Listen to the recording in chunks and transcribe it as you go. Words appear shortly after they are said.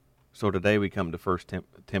So today we come to 1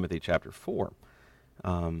 Timothy chapter 4.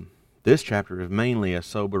 This chapter is mainly a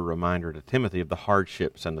sober reminder to Timothy of the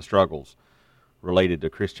hardships and the struggles related to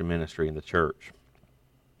Christian ministry in the church.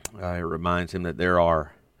 It reminds him that there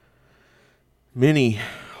are many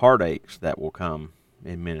heartaches that will come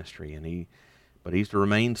in ministry, but he's to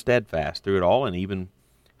remain steadfast through it all, and even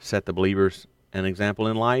set the believers an example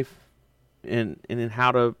in life and in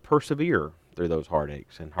how to persevere through those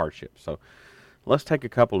heartaches and hardships. So let's take a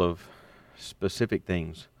couple of specific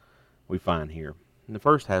things we find here. And the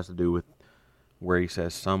first has to do with where he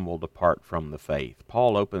says some will depart from the faith.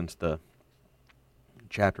 Paul opens the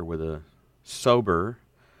chapter with a sober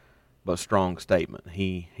but strong statement.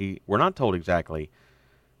 We're not told exactly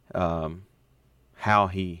how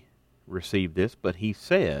he received this, but he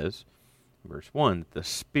says, verse 1, that the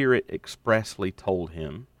Spirit expressly told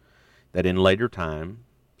him that in later times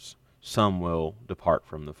some will depart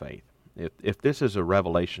from the faith. If this is a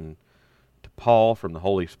revelation to Paul from the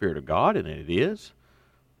Holy Spirit of God, and it is,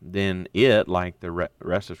 then it, like the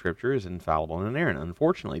rest of Scripture, is infallible and inerrant.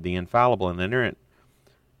 Unfortunately, the infallible and inerrant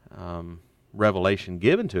revelation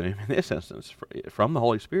given to him in this instance from the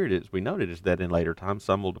Holy Spirit, as we noted, is that in later times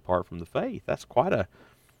some will depart from the faith. That's quite a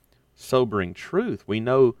sobering truth. We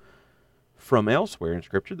know from elsewhere in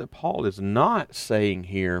Scripture that Paul is not saying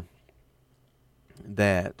here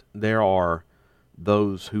that there are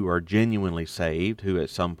those who are genuinely saved who at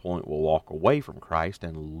some point will walk away from Christ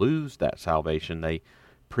and lose that salvation they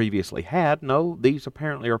previously had. No, these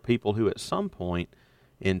apparently are people who at some point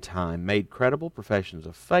in time made credible professions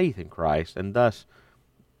of faith in Christ and thus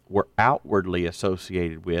were outwardly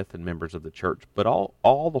associated with and members of the church. But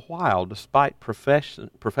all the while, despite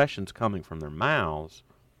professions coming from their mouths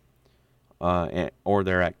or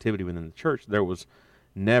their activity within the church, there was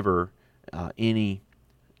never any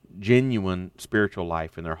genuine spiritual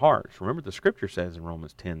life in their hearts. Remember, the Scripture says in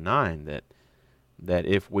Romans 10:9 that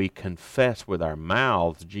if we confess with our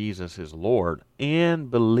mouths Jesus is Lord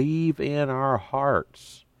and believe in our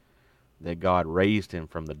hearts that God raised him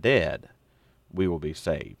from the dead, we will be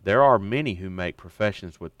saved. There are many who make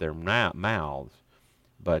professions with their mouths,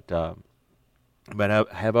 but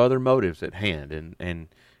have other motives at hand, and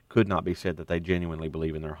could not be said that they genuinely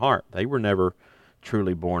believe in their heart. They were never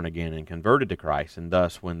truly born again and converted to Christ, and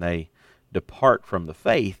thus when they depart from the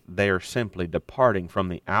faith, they are simply departing from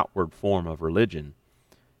the outward form of religion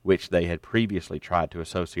which they had previously tried to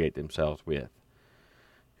associate themselves with.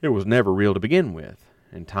 It was never real to begin with,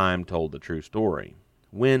 and time told the true story.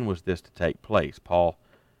 When was this to take place? Paul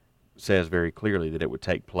says very clearly that it would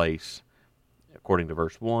take place, according to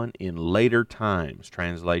verse 1, in later times.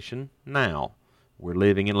 Translation, now. We're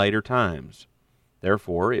living in later times.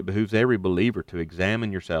 Therefore, it behooves every believer to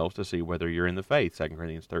examine yourselves to see whether you're in the faith, 2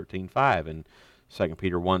 Corinthians 13:5, and 2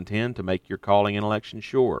 Peter 1:10, to make your calling and election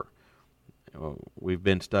sure. We've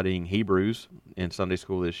been studying Hebrews in Sunday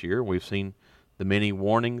school this year. We've seen the many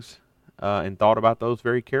warnings and thought about those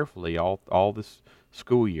very carefully all this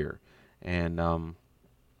school year. And,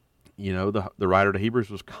 the writer to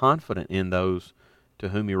Hebrews was confident in those to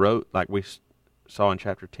whom he wrote, like we saw in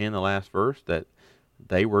chapter 10, the last verse, that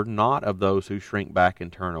they were not of those who shrink back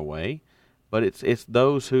and turn away, but it's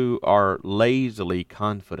those who are lazily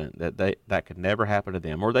confident that that could never happen to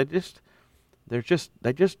them, or they just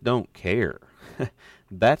don't care.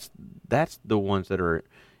 That's the ones that are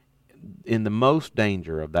in the most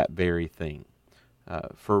danger of that very thing.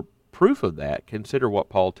 For proof of that, consider what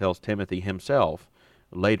Paul tells Timothy himself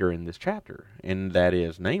later in this chapter, and that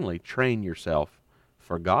is, namely, train yourself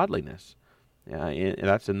for godliness.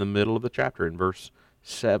 That's in the middle of the chapter in verse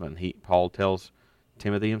 7. Paul tells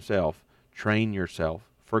Timothy himself, train yourself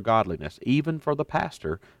for godliness. Even for the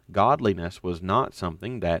pastor, godliness was not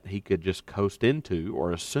something that he could just coast into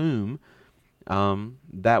or assume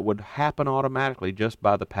that would happen automatically just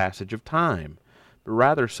by the passage of time, but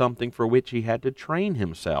rather something for which he had to train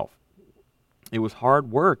himself. It was hard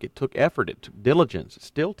work. It took effort. It took diligence. It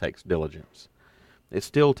still takes diligence. It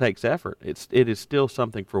still takes effort. It is still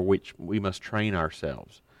something for which we must train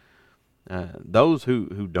ourselves. Those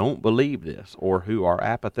who don't believe this or who are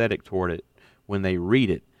apathetic toward it when they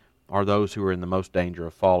read it are those who are in the most danger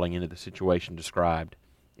of falling into the situation described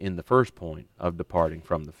in the first point of departing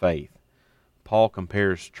from the faith. Paul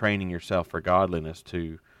compares training yourself for godliness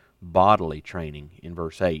to bodily training in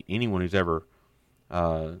verse 8. Anyone who's ever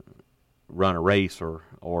run a race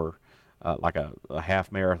or like a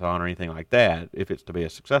half marathon or anything like that, if it's to be a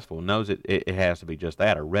successful, knows it has to be just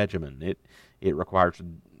that, a regimen. It requires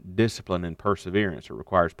discipline and perseverance. It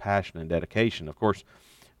requires passion and dedication. Of course,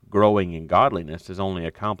 growing in godliness is only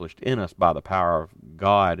accomplished in us by the power of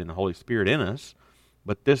God and the Holy Spirit in us,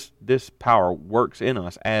 But this power works in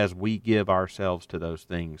us as we give ourselves to those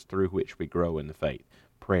things through which we grow in the faith.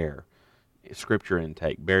 Prayer, Scripture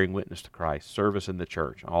intake, bearing witness to Christ, service in the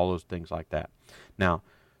church, all those things like that. Now,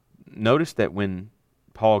 notice that when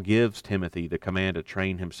Paul gives Timothy the command to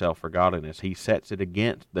train himself for godliness, he sets it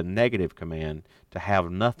against the negative command to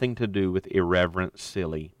have nothing to do with irreverent,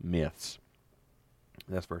 silly myths.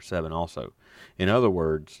 That's verse 7 also. In other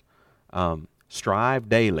words, strive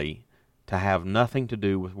daily to have nothing to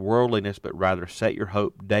do with worldliness, but rather set your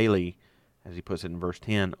hope daily, as he puts it in verse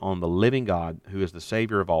 10, on the living God, who is the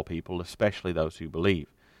Savior of all people, especially those who believe.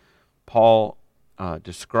 Paul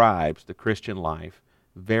describes the Christian life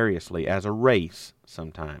variously as a race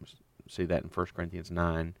sometimes. See that in 1 Corinthians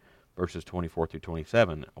 9, verses 24 through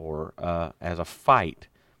 27, or as a fight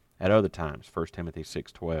at other times, 1 Timothy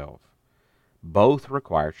 6:12. Both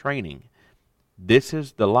require training. This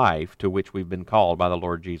is the life to which we've been called by the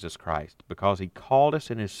Lord Jesus Christ. Because He called us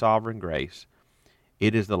in His sovereign grace,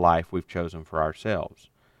 it is the life we've chosen for ourselves.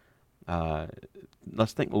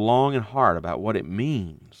 Let's think long and hard about what it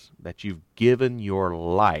means that you've given your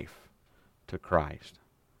life to Christ.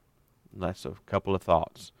 That's a couple of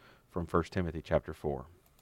thoughts from 1 Timothy chapter 4.